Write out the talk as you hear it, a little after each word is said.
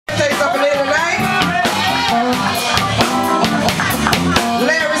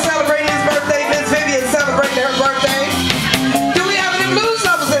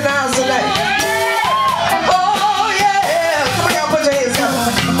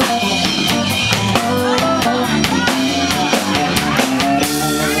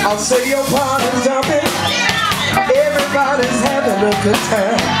good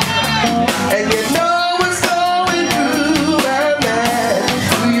time. And you know what's going through my mind.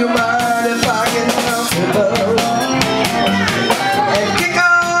 Do you mind if I get comfortable and kick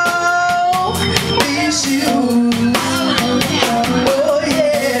off these shoes? Oh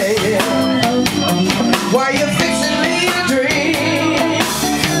yeah, yeah. While you're fixing me a drink,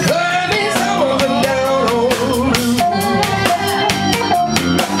 pour me some of them down on blue.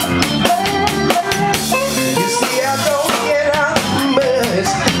 You see, I don't get out much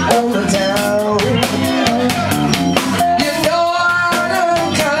on the town. You know I done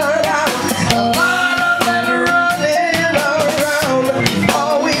cut out a lot of that running around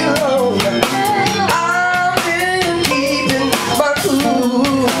all week long. I've been keeping my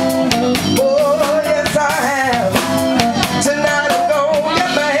cool. Oh yes I have. Tonight I'm gonna get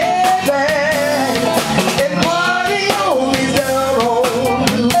my head back and party on me down on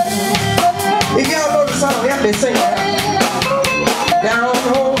blue. If y'all know the song, y'all been singing that. Down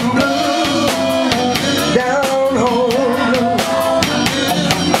home blue, down home blue.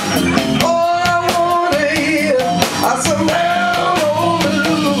 All I wanna hear are some down home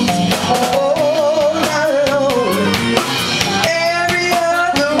blues. Oh, down home. Every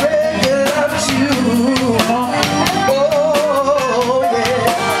other record I choose. Oh yeah.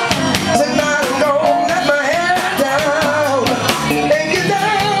 Tonight I'm gonna let my head down and get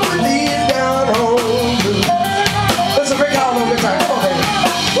down with these down home blues. Let's break out on the time. Come on, baby.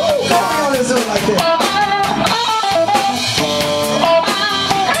 Woo! Come on, let's do it like that.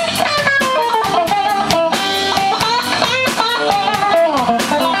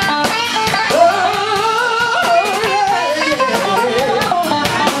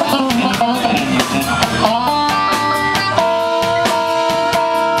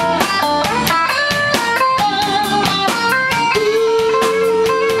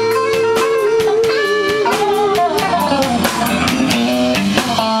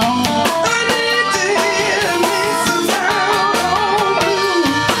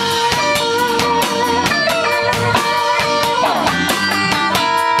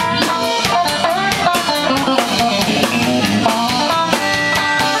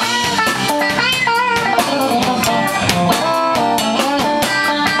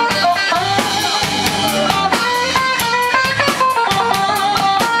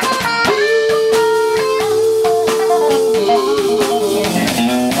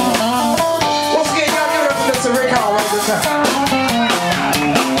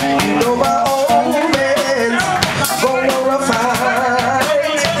 You know my old man's gonna fight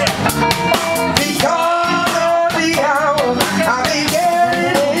because of the hour I be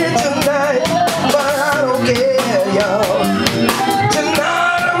getting it tonight, but I don't care, y'all.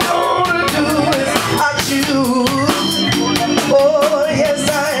 Tonight I'm gonna do as I choose. Oh yes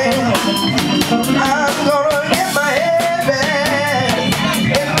I am. I'm gonna get my head back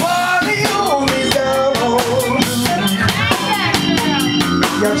and party on me down home.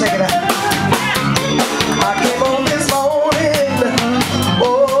 Y'all check it out. I came on this morning,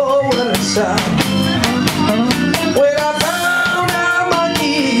 oh what a shock, when I found out my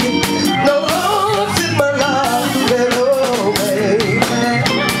key no longer fit my lock. Hello baby,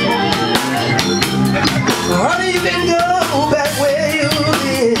 honey you can go back where you've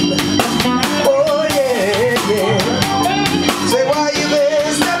been. Oh yeah, yeah. Say why you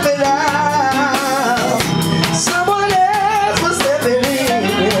been stepping out, someone else was stepping in.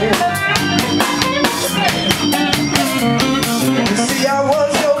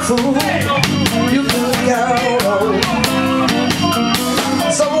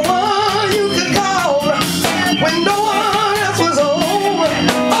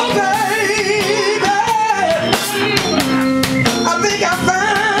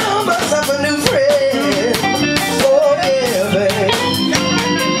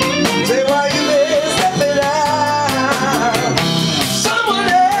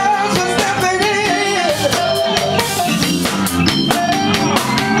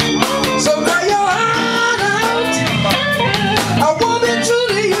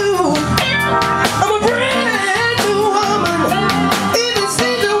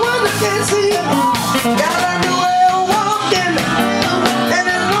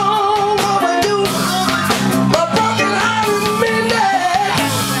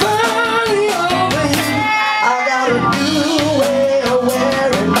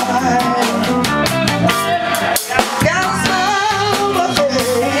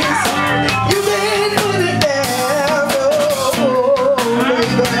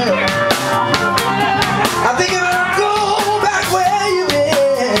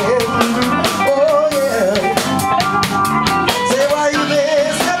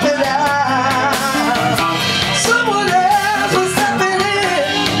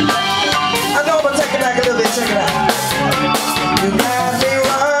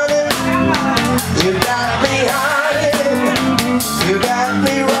 You got me hiding, you got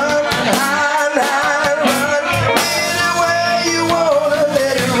me running, hide, run. Anywhere you wanna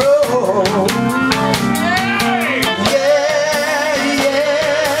let it roll. Yeah,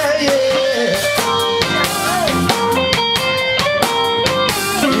 yeah, yeah.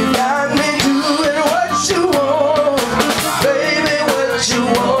 You got me doing what you want, baby, what you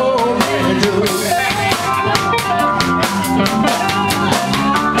want me to do.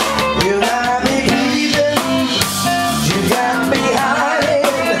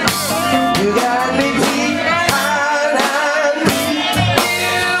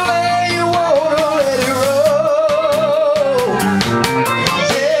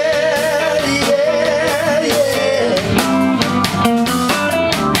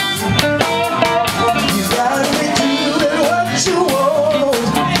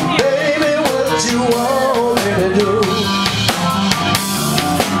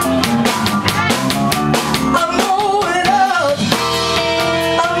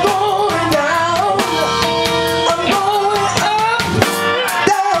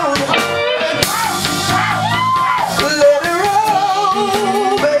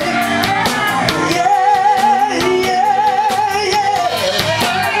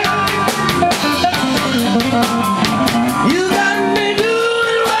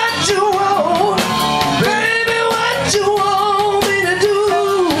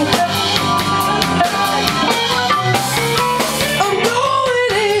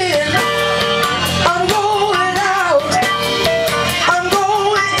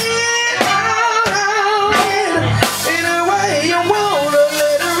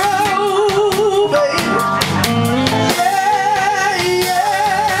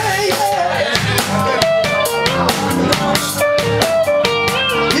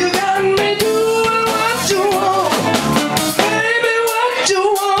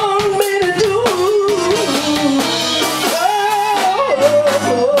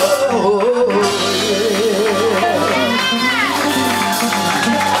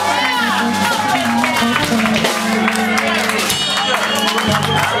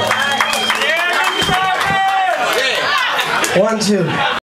 One, two.